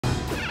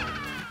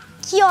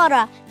Kia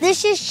ora,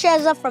 this is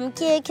Shaza from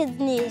Kea Kids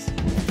News.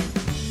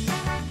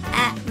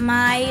 At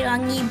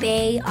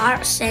Mairangi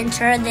Arts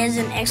Center, there's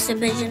an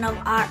exhibition of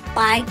art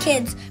by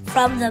kids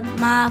from the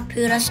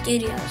Māpura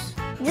Studios.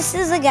 This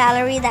is a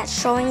gallery that's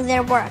showing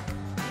their work,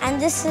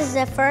 and this is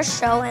their first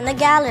show in the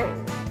gallery.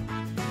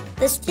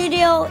 The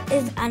studio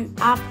is an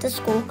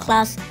after-school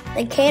class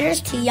that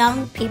caters to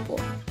young people.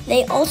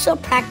 They also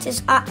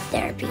practice art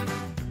therapy.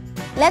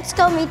 Let's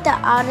go meet the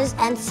artists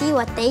and see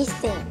what they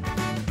think.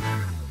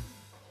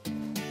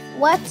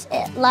 What's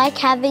it like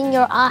having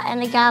your art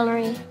in a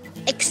gallery?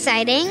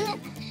 Exciting.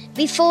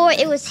 Before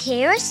it was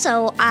here,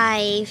 so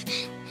I've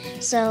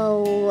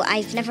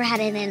never had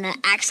it in an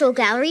actual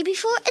gallery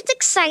before. It's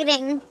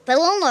exciting, but a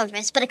little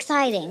nervous, but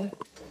exciting.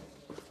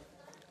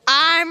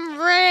 I'm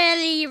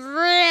really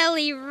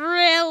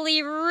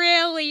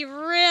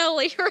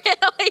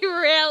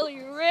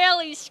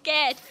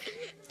scared.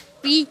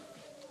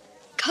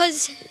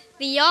 Because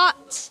the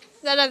art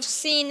that I've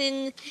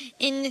seen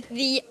in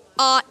the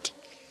art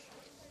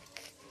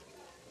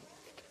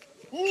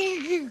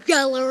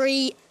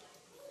gallery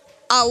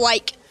are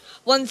like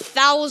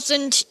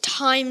 1,000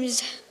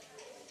 times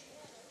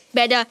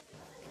better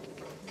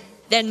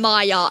than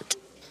my art.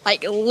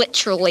 Like,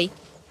 literally.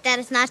 That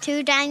is not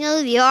true,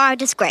 Daniel. Your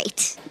art is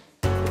great.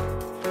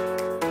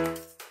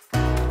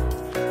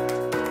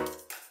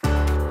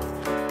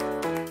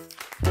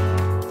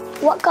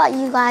 What got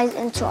you guys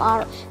into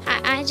art?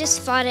 I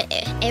just thought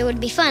it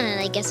would be fun, and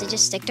I guess I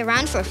just sticked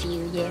around for a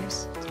few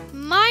years.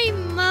 My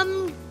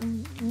mum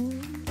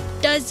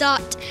does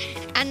art,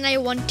 and I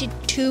wanted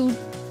to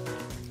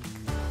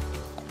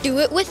do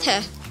it with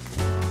her.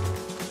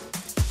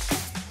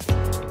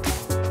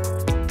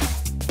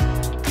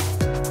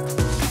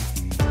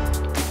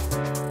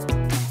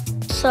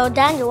 So,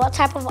 Daniel, what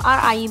type of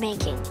art are you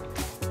making?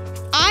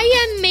 I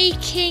am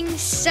making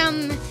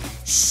some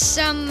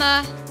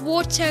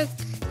watercolor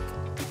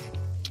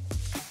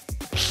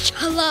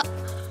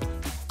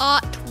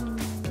art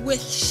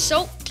with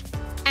salt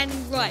and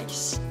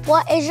rice.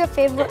 What is your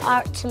favorite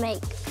art to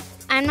make?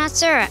 I'm not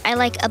sure. I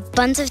like a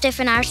bunch of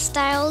different art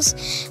styles,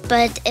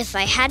 but if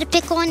I had to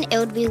pick one, it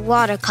would be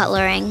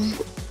watercoloring.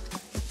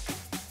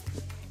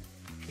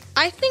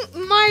 I think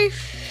my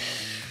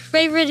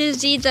favorite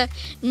is either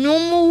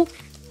normal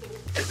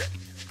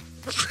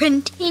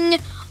printing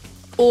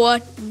or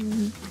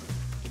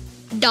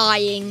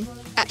dyeing,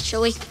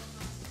 actually.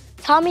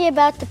 Tell me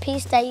about the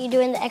piece that you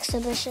do in the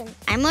exhibition.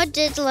 I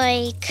did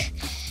like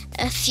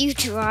a few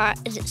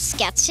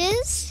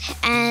sketches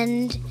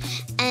and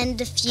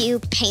a few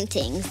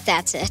paintings.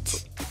 That's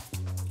it.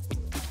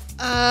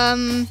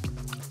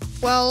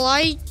 Well,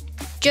 I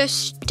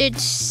just did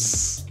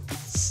some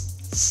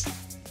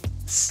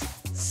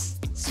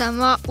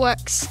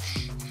artworks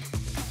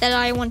that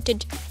I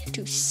wanted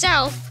to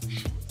sell,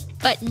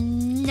 but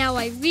now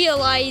I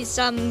realize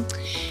I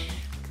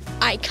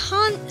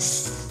can't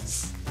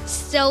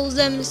sell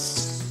them,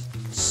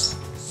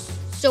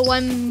 so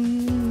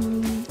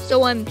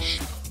I'm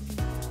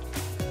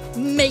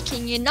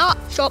making an art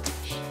shop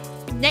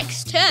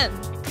next term.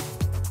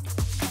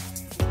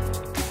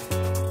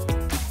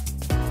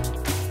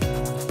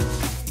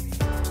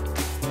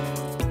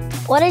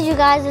 What is you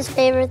guys'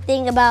 favorite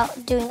thing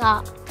about doing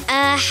art?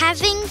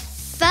 Having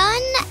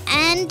fun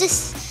and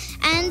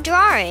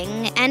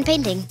drawing and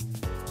painting.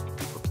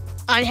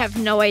 I have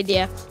no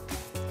idea.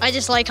 I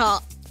just like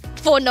art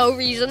for no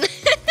reason.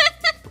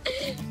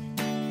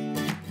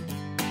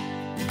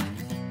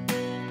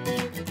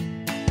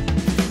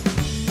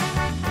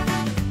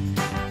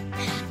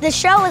 The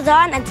show is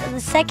on until the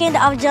 2nd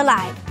of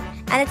July,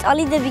 and it's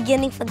only the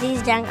beginning for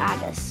these young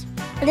artists.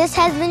 This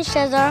has been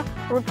Shaza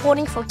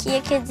reporting for Kea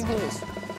Kids News.